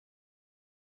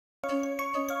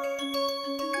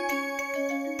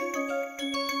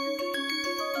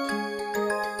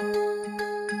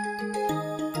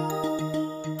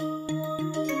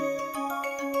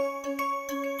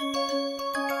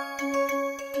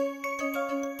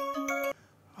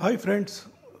Hi friends.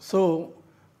 So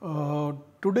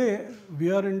today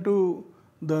we are into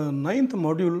the ninth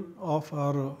module of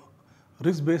our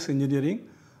risk-based engineering,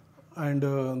 and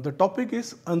the topic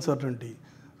is uncertainty.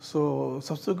 So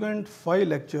subsequent 5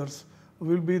 lectures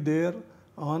will be there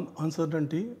on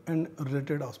uncertainty and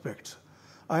related aspects.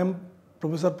 I am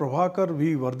Professor Prabhakar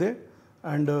V. Vardhe,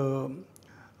 and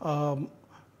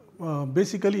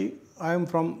basically I am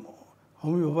from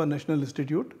Homi Bhabha National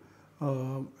Institute,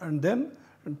 and then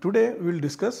today we will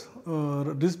discuss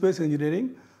risk-based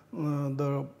engineering.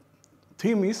 The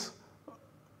theme is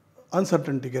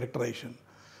uncertainty characterization.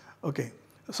 Okay.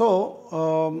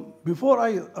 So before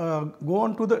I go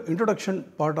on to the introduction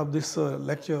part of this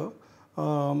lecture,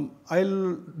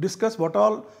 I'll discuss what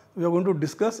all we are going to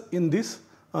discuss in this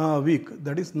week,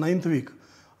 that is ninth week.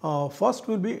 First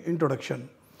will be introduction,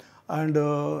 and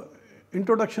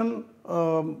introduction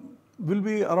will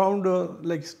be around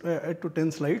 8 to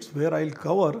 10 slides, where I'll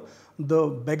cover the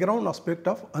background aspect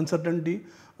of uncertainty,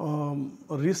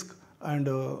 risk, and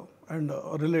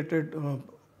related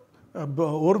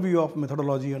overview of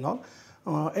methodology and all.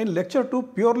 In lecture 2,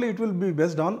 purely it will be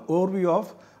based on overview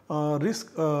of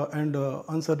risk and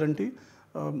uncertainty,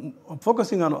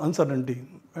 focusing on uncertainty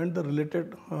and the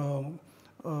related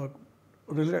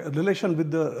relation with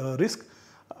the risk.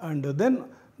 And then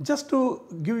just to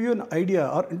give you an idea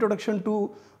or introduction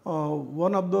to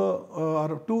one of the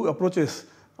or two approaches,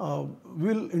 we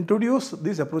will introduce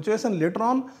these approaches, and later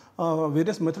on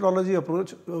various methodology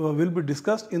approach will be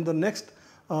discussed in the next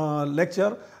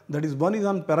lecture. That is, one is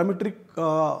on parametric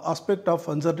aspect of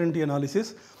uncertainty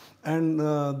analysis, and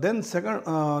then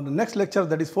next lecture,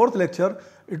 that is fourth lecture,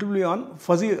 it will be on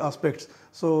fuzzy aspects.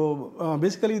 So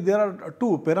basically there are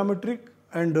two, parametric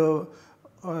and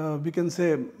we can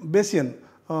say Bayesian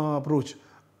approach,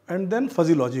 and then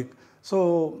fuzzy logic.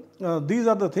 So these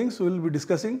are the things we will be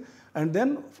discussing, and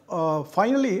then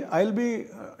finally I will be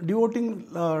devoting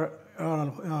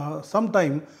some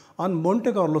time on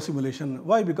Monte Carlo simulation.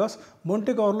 Why? Because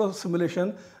Monte Carlo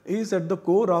simulation is at the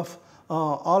core of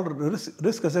all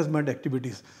risk assessment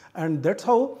activities, and that's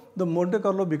how the Monte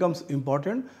Carlo becomes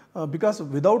important, because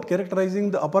without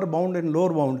characterizing the upper bound and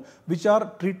lower bound, which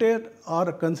are treated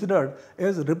or considered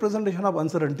as representation of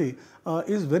uncertainty,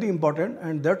 is very important,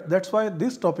 and that's why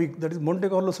this topic, that is Monte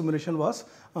Carlo simulation, was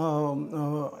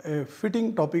a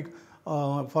fitting topic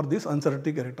for this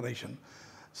uncertainty characterization.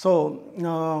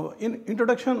 So in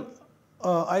introduction,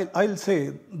 I'll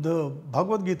say the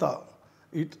Bhagavad Gita,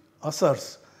 it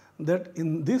asserts that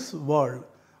in this world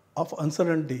of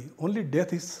uncertainty, only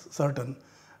death is certain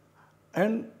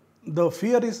and the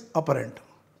fear is apparent.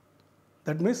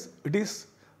 That means it is,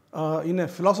 in a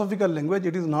philosophical language,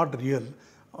 it is not real.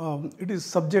 It is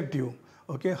subjective,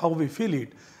 okay, how we feel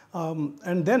it.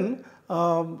 And then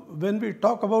when we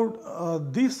talk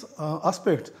about these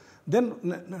aspects, then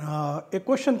a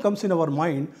question comes in our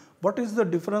mind: what is the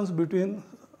difference between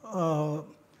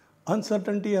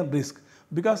uncertainty and risk?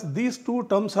 Because these two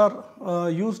terms are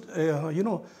used,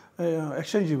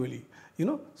 exchangeably.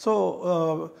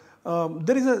 So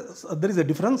there is a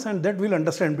difference, and that we'll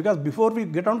understand. Because before we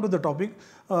get on to the topic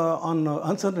on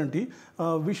uncertainty,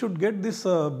 we should get this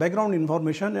background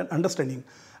information and understanding,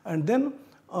 and then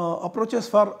approaches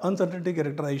for uncertainty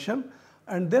characterization.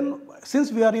 And then, since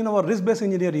we are in our risk-based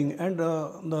engineering, and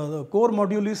the core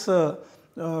module is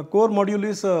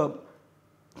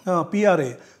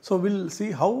PRA. So we'll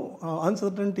see how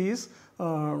uncertainty is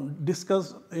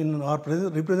discussed in or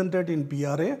represented in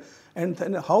PRA, and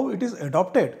then how it is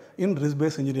adopted in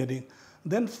risk-based engineering.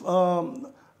 Then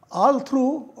all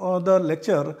through the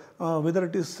lecture, whether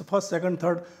it is first, second,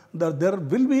 third, there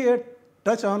will be a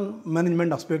touch on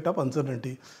management aspect of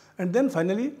uncertainty. And then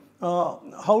finally,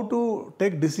 how to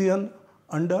take decision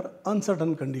under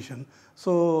uncertain condition.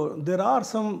 So there are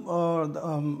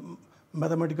some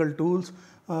mathematical tools.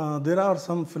 There are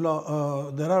some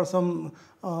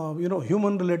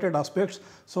human related aspects.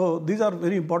 So these are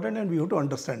very important, and we have to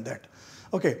understand that.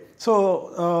 Okay,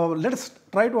 so let us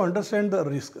try to understand the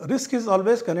risk. Risk is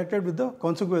always connected with the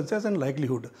consequences and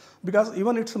likelihood, because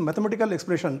even it's a mathematical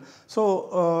expression. So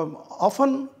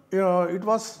often it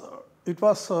was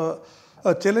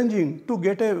challenging to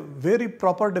get a very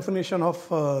proper definition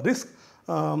of risk,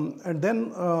 and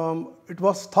then it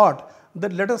was thought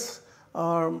that let us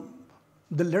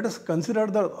consider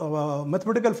the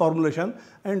mathematical formulation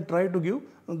and try to give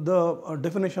the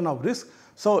definition of risk.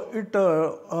 So it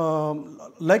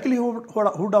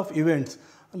likelihood of events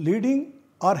leading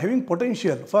or having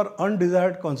potential for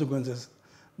undesired consequences.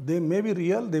 They may be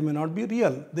real, they may not be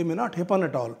real, they may not happen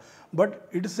at all, but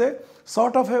it is a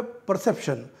sort of a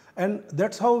perception, and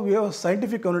that's how we have a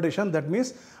scientific connotation. That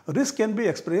means risk can be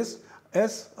expressed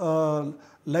as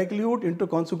likelihood into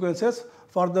consequences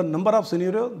for the number of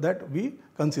scenarios that we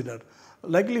consider.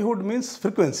 Likelihood means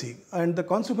frequency, and the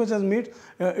consequences means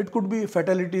it could be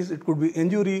fatalities, it could be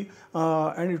injury,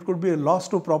 and it could be a loss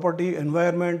to property,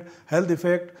 environment, health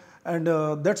effect, and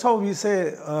that's how we say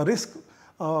risk.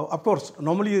 Of course,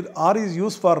 normally R is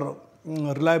used for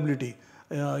reliability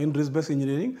in risk-based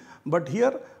engineering, but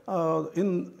here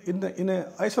in an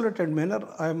isolated manner,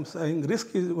 I am saying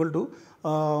risk is equal to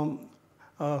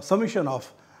summation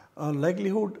of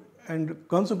likelihood and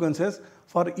consequences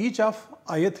for each of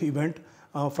ith event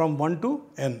from 1 to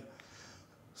n.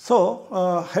 So,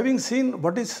 having seen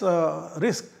what is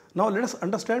risk, now let us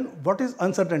understand what is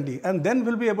uncertainty, and then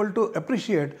we will be able to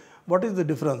appreciate what is the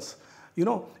difference. You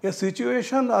know, a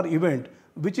situation or event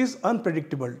which is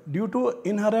unpredictable due to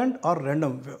inherent or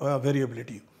random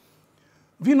variability.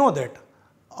 We know that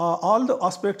all the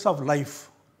aspects of life,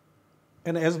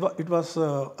 and as it was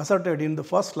asserted in the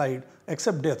first slide,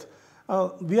 except death,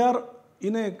 we are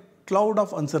in a cloud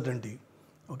of uncertainty.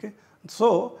 Okay?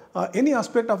 So, any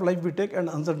aspect of life we take and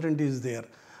uncertainty is there.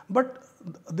 But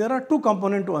there are two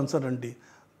components to uncertainty.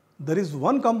 There is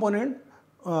one component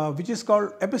which is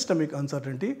called epistemic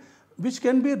uncertainty, which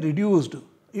can be reduced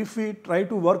if we try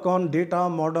to work on data,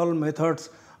 model, methods,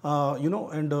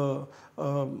 and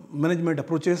management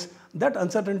approaches. That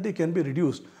uncertainty can be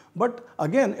reduced. But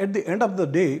again, at the end of the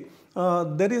day,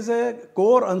 there is a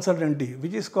core uncertainty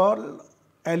which is called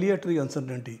aleatory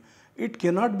uncertainty. It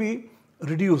cannot be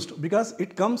reduced because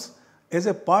it comes as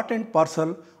a part and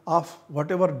parcel of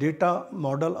whatever data,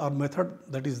 model or method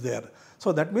that is there.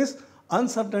 So, that means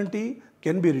uncertainty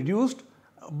can be reduced,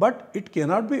 but it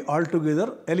cannot be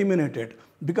altogether eliminated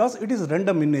because it is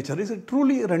random in nature. It is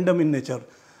truly random in nature.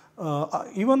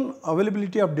 Even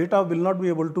availability of data will not be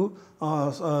able to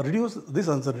reduce this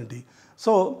uncertainty.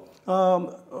 So,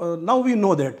 now we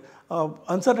know that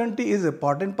uncertainty is a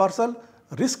part and parcel,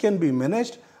 risk can be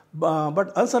managed,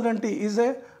 but uncertainty is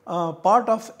a part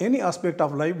of any aspect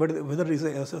of life, whether it is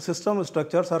a system,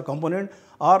 structures or component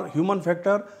or human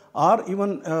factor or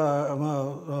even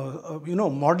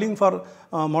modeling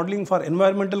for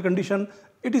environmental condition,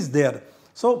 it is there.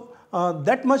 So,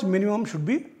 that much minimum should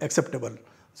be acceptable.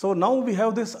 So, now we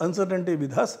have this uncertainty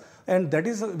with us, and that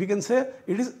is, we can say,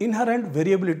 it is inherent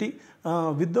variability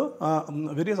with the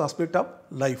various aspects of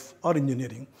life or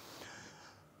engineering.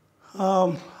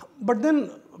 But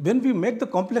then when we make the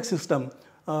complex system,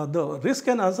 the risk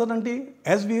and uncertainty,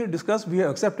 as we discussed, we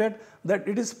have accepted that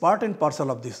it is part and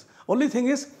parcel of this. Only thing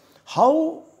is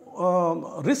how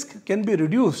risk can be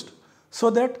reduced so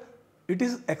that it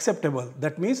is acceptable.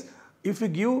 That means if we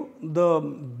give the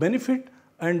benefit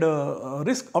and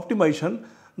risk optimization,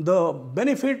 the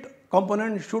benefit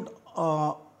component should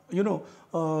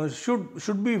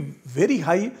should be very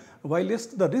high, while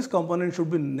the risk component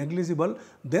should be negligible.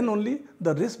 Then only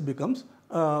the risk becomes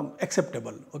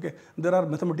acceptable. Okay, there are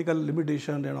mathematical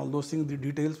limitations and all those things. The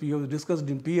details we have discussed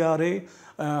in PRA,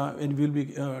 and we will be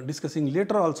discussing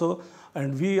later also.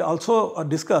 And we also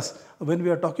discuss when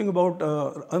we are talking about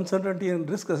uncertainty and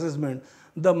risk assessment.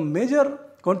 The major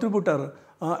contributor,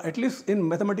 at least in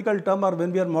mathematical term or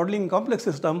when we are modeling complex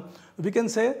system, we can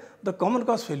say the common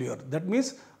cause failure. That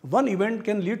means one event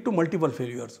can lead to multiple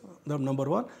failures, the number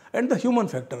one, and the human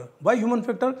factor. Why human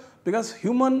factor? Because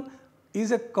human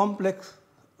is a complex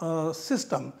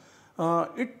system.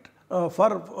 The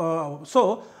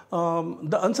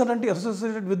uncertainty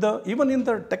associated with even in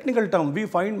the technical term, we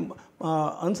find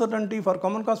uncertainty for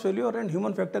common cause failure and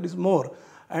human factor is more,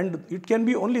 and it can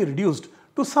be only reduced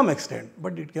to some extent,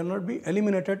 but it cannot be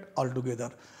eliminated altogether.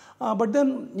 But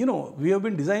then, we have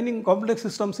been designing complex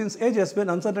systems since ages when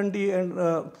uncertainty and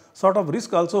sort of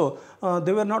risk also,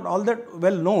 they were not all that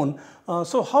well known.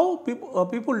 So, how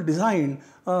people designed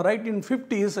right in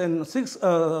 50s and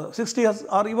 60s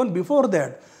or even before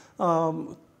that,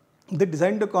 they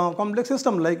designed a complex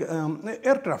system like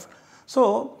aircraft.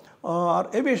 So, our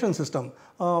aviation system.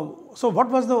 So,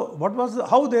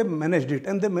 how they managed it,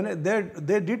 and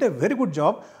they did a very good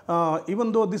job,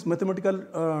 even though this mathematical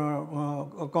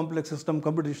complex system,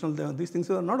 computational, these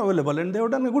things are not available, and they have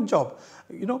done a good job.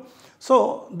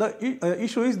 So the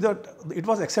issue is that it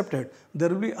was accepted there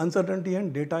will be uncertainty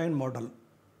in data and model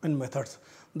and methods.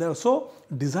 So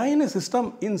design a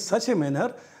system in such a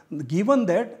manner, given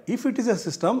that if it is a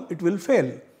system, it will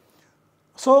fail.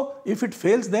 So if it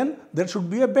fails, then there should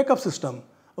be a backup system.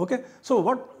 Okay. So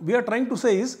what we are trying to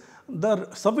say is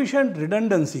the sufficient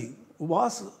redundancy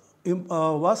was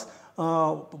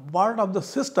part of the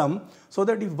system, so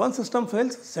that if one system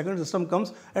fails, second system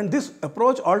comes. And this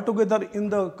approach altogether in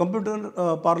the computer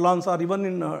parlance, or even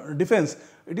in defense,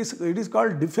 it is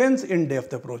called defense in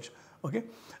depth approach. Okay.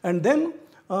 And then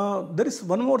there is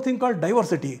one more thing called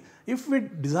diversity. If we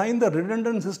design the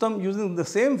redundant system using the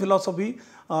same philosophy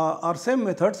or same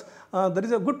methods, there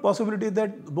is a good possibility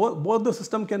that both the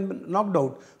system can be knocked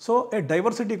out. So a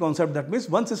diversity concept, that means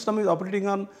one system is operating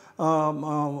on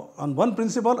one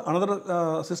principle,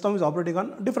 another system is operating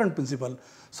on different principle.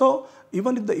 So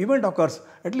even if the event occurs,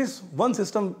 at least one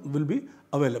system will be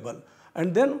available.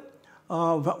 And then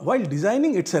while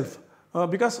designing itself,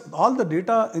 because all the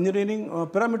data engineering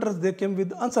parameters, they came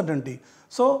with uncertainty.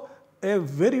 So a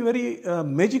very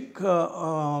magic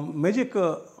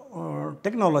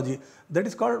technology, that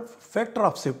is called factor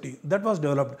of safety, that was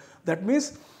developed. That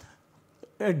means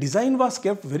a design was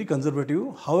kept very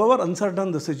conservative. However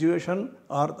uncertain the situation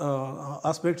or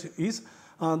aspects is,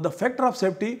 the factor of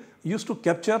safety used to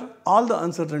capture all the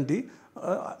uncertainty.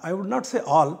 I would not say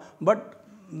all, but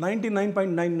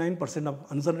 99.99% of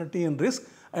uncertainty and risk.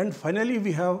 And finally,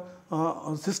 we have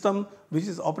a system which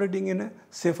is operating in a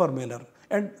safer manner.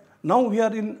 And now we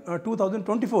are in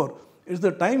 2024. It's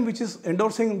the time which is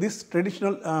endorsing these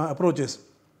traditional approaches.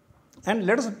 And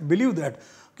let us believe that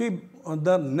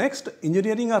the next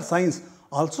engineering or science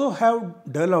also have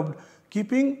developed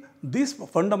keeping this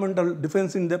fundamental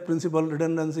defense in depth principle,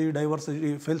 redundancy,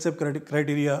 diversity, fail-safe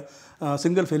criteria,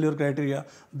 single failure criteria.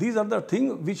 These are the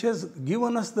things which has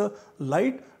given us the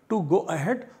light to go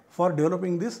ahead for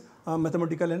developing this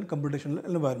mathematical and computational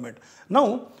environment.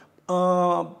 Now,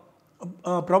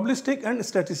 probabilistic and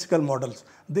statistical models,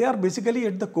 they are basically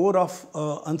at the core of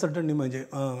uncertainty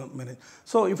management.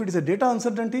 So if it is a data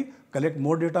uncertainty, collect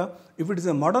more data. If it is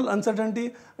a model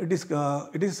uncertainty, it is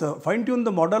fine-tune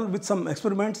the model with some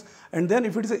experiments. And then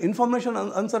if it is a information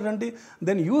uncertainty,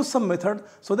 then use some method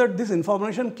so that this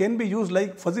information can be used,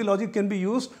 like fuzzy logic can be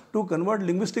used to convert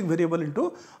linguistic variable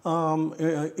into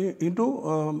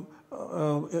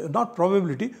not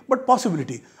probability but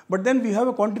possibility. But then we have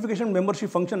a quantification membership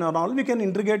function and all, we can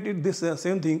integrate it this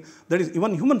same thing, that is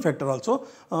even human factor also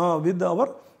with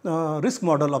our risk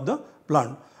model of the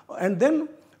plant. And then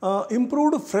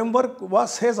improved framework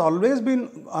has always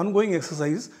been ongoing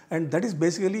exercise, and that is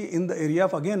basically in the area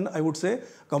of, again I would say,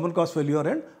 common cause failure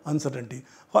and uncertainty.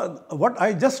 What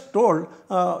I just told,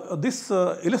 this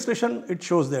illustration, it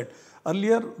shows that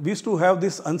earlier we used to have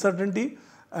this uncertainty,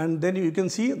 and then you can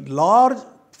see large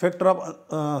factor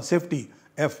of safety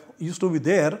F used to be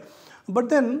there, but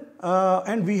then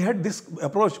and we had this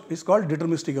approach, is called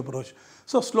deterministic approach.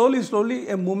 So slowly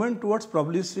a movement towards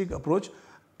probabilistic approach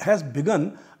has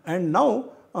begun, and now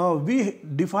we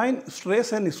define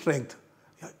stress and strength.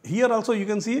 Here also you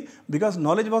can see, because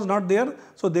knowledge was not there,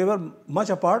 so they were much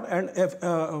apart, and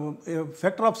a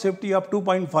factor of safety of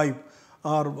 2.5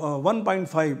 or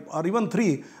 1.5 or even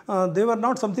 3, they were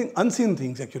not something unseen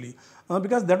things actually,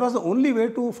 because that was the only way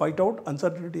to fight out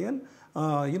uncertainty and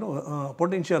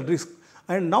potential risk.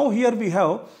 And now here we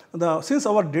have since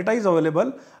our data is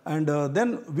available, and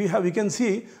then we can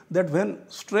see that when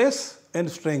stress and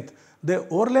strength, they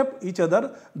overlap each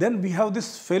other, then we have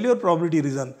this failure probability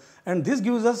region, and this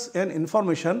gives us an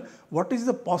information what is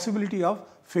the possibility of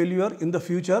failure in the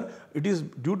future. It is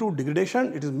due to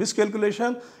degradation, it is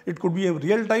miscalculation, it could be a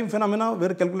real-time phenomena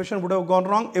where calculation would have gone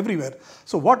wrong everywhere.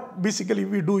 So what basically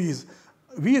we do is,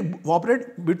 we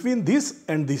operate between this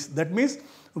and this. That means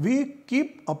we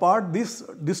keep apart this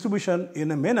distribution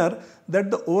in a manner that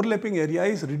the overlapping area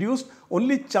is reduced,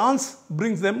 only chance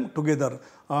brings them together.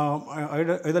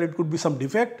 Either it could be some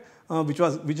defect which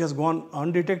has gone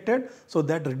undetected, so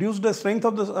that reduced the strength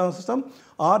of the system,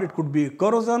 or it could be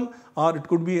corrosion, or it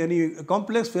could be any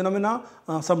complex phenomena,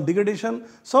 some degradation.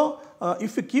 So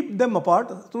if we keep them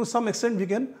apart, to some extent we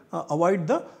can avoid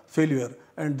the failure.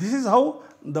 And this is how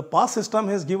the past system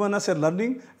has given us a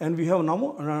learning, and we have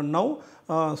now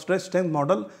stress strength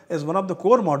model as one of the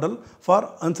core model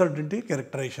for uncertainty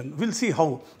characterization. We will see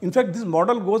how. In fact, this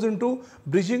model goes into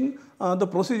bridging the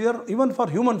procedure even for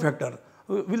human factor.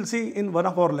 We will see in one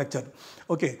of our lecture.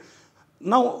 Okay.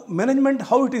 Now, management,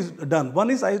 how it is done. One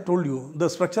is, I told you, the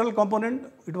structural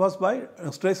component, it was by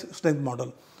stress strength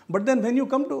model. But then when you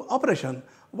come to operation,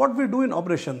 what we do in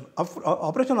operation?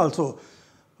 Operation also,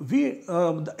 we,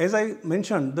 as I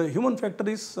mentioned, the human factor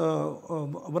is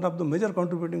one of the major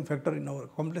contributing factor in our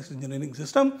complex engineering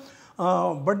system.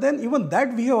 But then even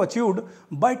that we have achieved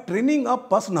by training up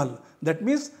personnel. That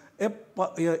means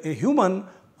a human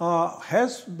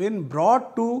has been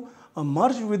brought to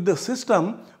merge with the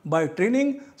system by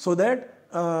training, so that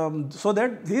so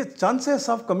that his chances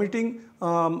of committing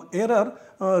error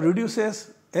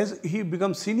reduces as he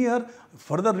becomes senior,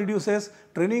 further reduces.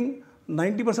 Training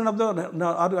 90% of the,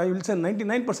 or I will say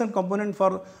 99% component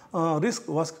for risk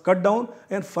was cut down,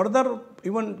 and further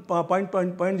even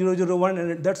 0.001,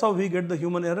 and that's how we get the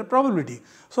human error probability.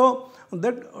 So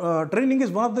that training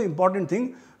is one of the important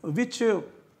thing which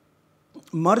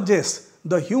merges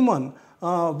the human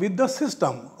with the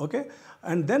system, okay.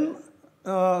 And then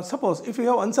suppose if you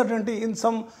have uncertainty in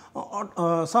some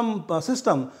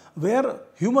system where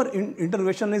human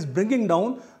intervention is bringing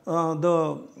down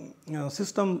the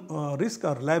system risk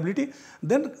or liability,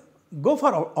 then go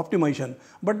for optimization.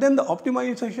 But then the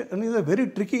optimization is a very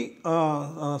tricky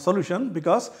solution,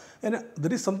 because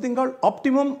there is something called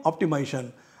optimum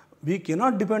optimization. We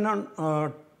cannot depend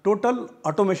on total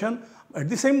automation. At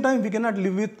the same time, we cannot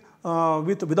live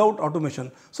without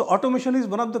automation. So automation is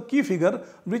one of the key figure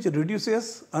which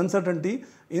reduces uncertainty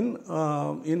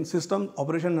in system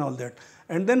operation and all that.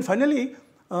 And then finally,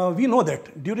 we know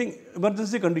that during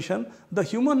emergency condition, the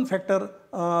human factor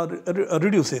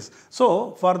reduces.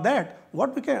 So for that,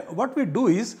 what we do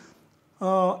is,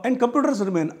 and computers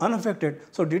remain unaffected.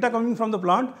 So data coming from the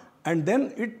plant, and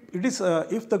then it is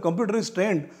if the computer is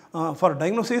trained for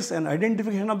diagnosis and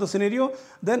identification of the scenario,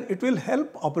 then it will help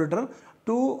operator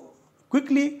to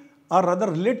quickly, or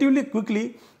rather relatively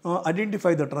quickly,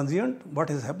 identify the transient, what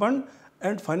has happened,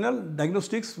 and final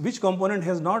diagnostics, which component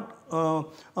has not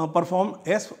performed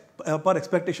as per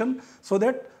expectation, so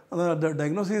that the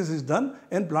diagnosis is done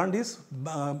and plant is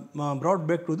brought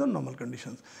back to the normal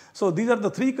conditions. So these are the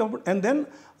three, and then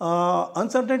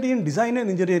uncertainty in design and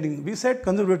engineering. We said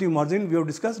conservative margin, we have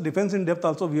discussed. Defense in depth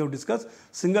also we have discussed.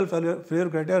 Single failure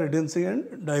criteria, redundancy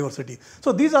and diversity.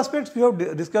 So these aspects we have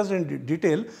discussed in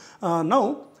detail.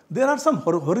 Now there are some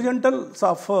horizontals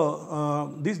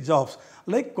of these jobs,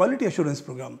 like quality assurance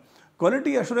program.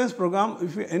 Quality assurance program,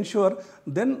 if we ensure,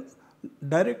 then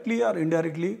directly or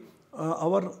indirectly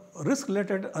our risk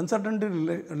related, uncertainty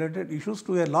related issues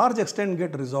to a large extent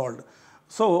get resolved.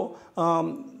 So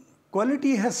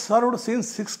quality has served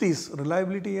since 60s,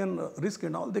 reliability and risk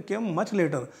and all, they came much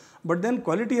later. But then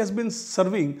quality has been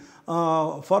serving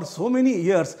for so many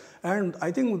years, and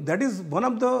I think that is one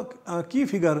of the key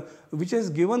figure which has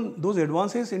given those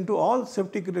advances into all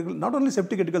safety critical, not only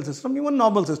safety critical system, even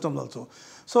normal systems also.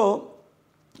 So,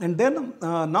 and then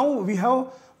now we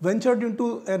have ventured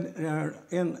into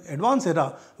an advanced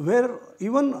era where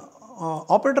even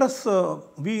operators,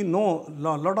 we know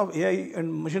a lot of AI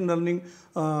and machine learning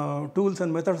tools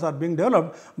and methods are being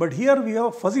developed, but here we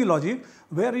have fuzzy logic,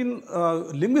 wherein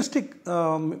linguistic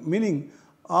meaning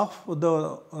of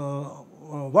the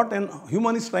what an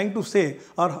human is trying to say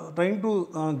or trying to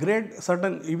grade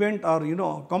certain event or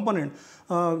component,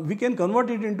 we can convert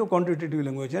it into quantitative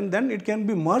language, and then it can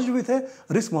be merged with a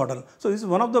risk model. So this is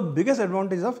one of the biggest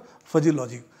advantages of fuzzy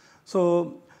logic.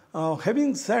 So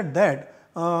having said that,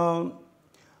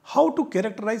 how to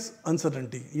characterize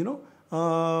uncertainty,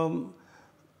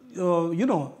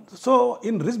 so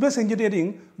in risk-based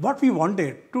engineering, what we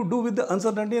wanted to do with the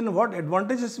uncertainty and what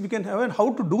advantages we can have and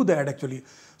how to do that actually.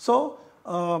 So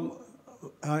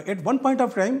at one point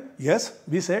of time, yes,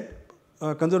 we said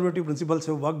conservative principles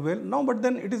have worked well now, but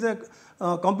then it is a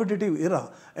competitive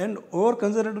era, and over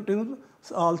conservative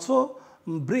also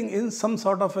bring in some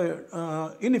sort of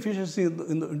a inefficiency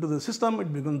into the system.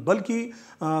 It becomes bulky.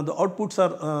 The outputs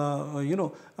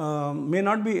are may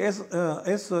not be as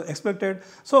expected.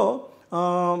 So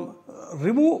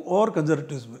remove over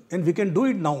conservatism, and we can do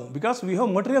it now because we have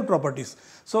material properties.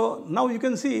 So now you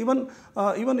can see even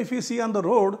if you see on the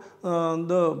road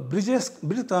the bridges,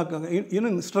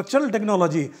 in structural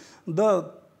technology,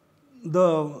 the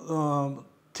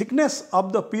thickness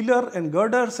of the pillar and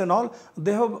girders and all,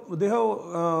 they have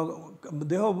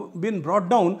been brought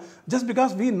down just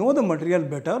because we know the material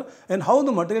better, and how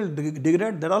the material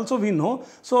degrade, that also we know.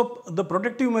 So the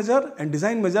protective measure and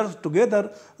design measures together,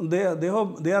 they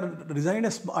are designed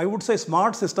as, I would say,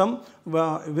 smart system,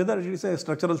 whether it is a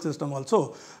structural system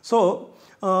also. So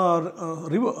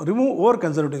remove over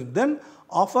conservatism, then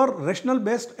offer rational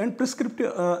based and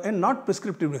prescriptive and not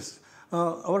prescriptive risk.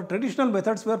 Our traditional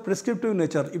methods were prescriptive in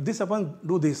nature. If this happens,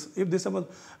 do this. If this happens,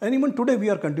 and even today we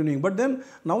are continuing. But then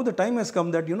now the time has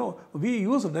come that we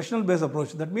use rational based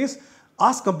approach. That means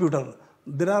ask computer.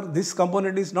 This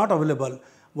component is not available.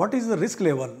 what is the risk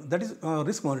level, that is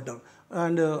risk monitor,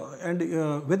 and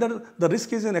whether the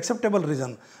risk is in acceptable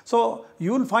region. So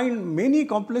you will find many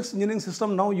complex engineering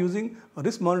systems now using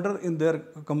risk monitor in their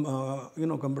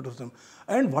computer system.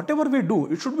 And whatever we do,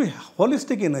 it should be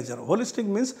holistic in nature. Holistic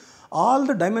means all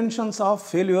the dimensions of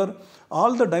failure,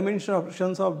 all the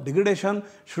dimensions of degradation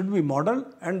should be modeled,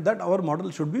 and that our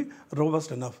model should be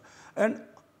robust enough and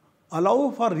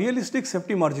allow for realistic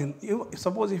safety margin.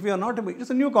 Suppose if we are not, it's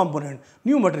a new component,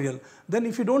 new material, then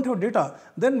if you don't have data,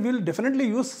 then we'll definitely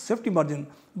use safety margin.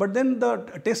 But then the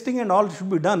testing and all should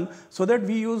be done so that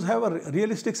we have a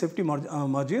realistic safety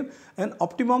margin, and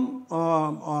optimum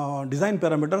design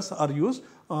parameters are used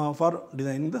for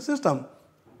designing the system.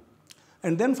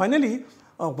 And then finally,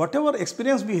 whatever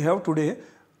experience we have today,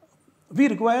 we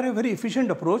require a very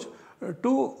efficient approach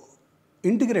to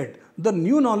integrate the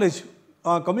new knowledge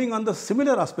coming on the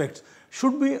similar aspects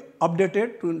should be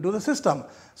updated into the system.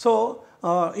 So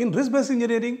in risk-based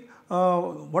engineering,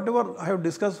 whatever I have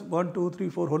discussed, 1, 2, 3,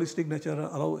 4, holistic nature,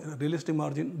 allow realistic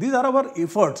margin, these are our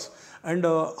efforts. And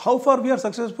how far we are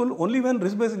successful? Only when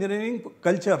risk-based engineering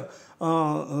culture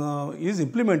is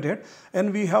implemented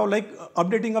and we have like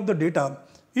updating of the data.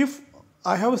 If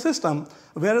I have a system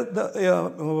where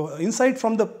the insight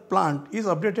from the plant is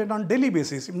updated on daily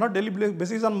basis, if not daily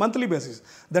basis, on monthly basis.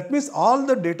 That means all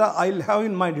the data I will have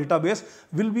in my database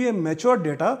will be a mature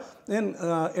data, and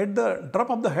at the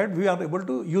drop of the head we are able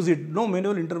to use it. No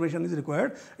manual intervention is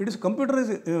required. It is computer is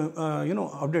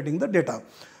updating the data.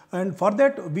 And for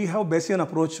that we have Bayesian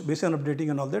approach, Bayesian updating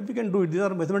and all that. We can do it. These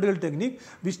are mathematical technique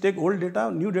which take old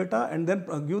data, new data, and then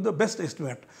give the best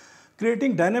estimate,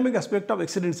 creating dynamic aspect of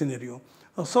accident scenario.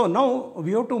 So now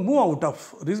we have to move out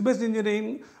of risk-based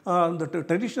engineering.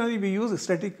 Traditionally we use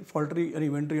static, faulty, and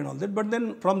inventory and all that, but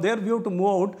then from there we have to move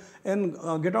out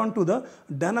and get on to the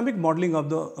dynamic modeling of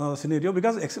the scenario,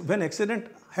 because when accident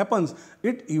happens,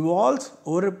 it evolves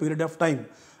over a period of time.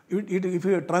 If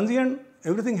you are transient,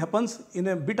 everything happens in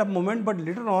a bit of moment, but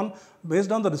later on,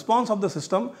 based on the response of the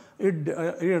system,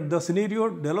 the scenario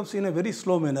develops in a very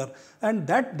slow manner, and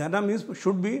that dynamism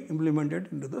should be implemented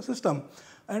into the system.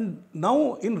 And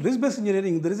now in risk-based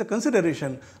engineering, there is a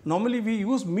consideration. Normally we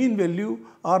use mean value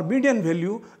or median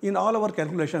value in all our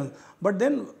calculations, but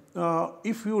then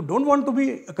if you don't want to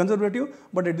be conservative,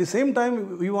 but at the same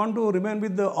time we want to remain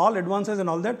with all advances and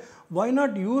all that, why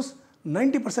not use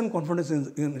 90% confidence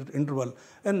interval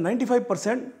and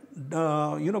 95%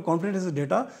 confidence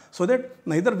data, so that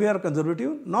neither we are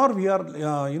conservative nor we are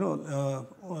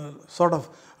sort of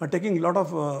taking a lot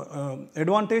of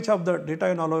advantage of the data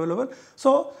in all available.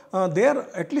 So there,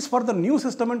 at least for the new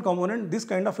system and component, this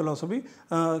kind of philosophy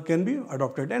can be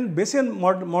adopted, and Bayesian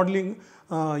modeling,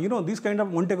 these kind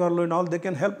of Monte Carlo and all, they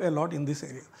can help a lot in this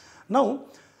area. Now,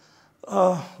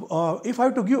 if I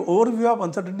have to give overview of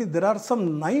uncertainty, there are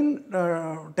some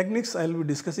 9 techniques I will be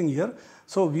discussing here.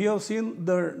 So we have seen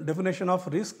the definition of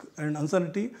risk and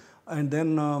uncertainty, and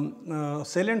then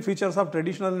salient features of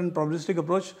traditional and probabilistic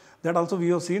approach, that also we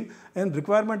have seen, and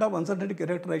requirement of uncertainty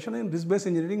characterization in risk-based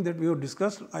engineering, that we have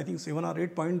discussed, I think 7 or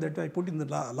 8 points that I put in the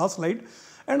last slide.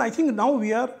 And I think now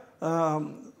we are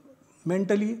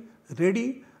mentally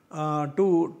ready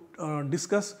to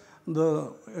discuss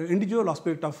the individual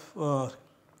aspect of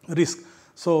risk.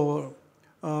 So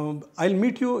I'll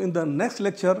meet you in the next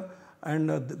lecture, and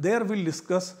there we'll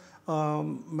discuss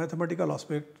mathematical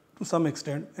aspect to some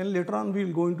extent, and later on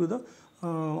we'll go into the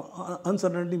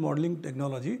uncertainty modeling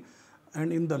technology,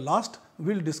 and in the last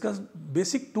we'll discuss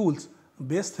basic tools,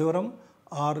 Bayes theorem,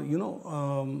 or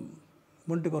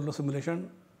Monte Carlo simulation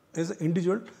as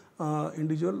individual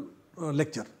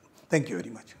lecture. Thank you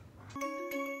very much.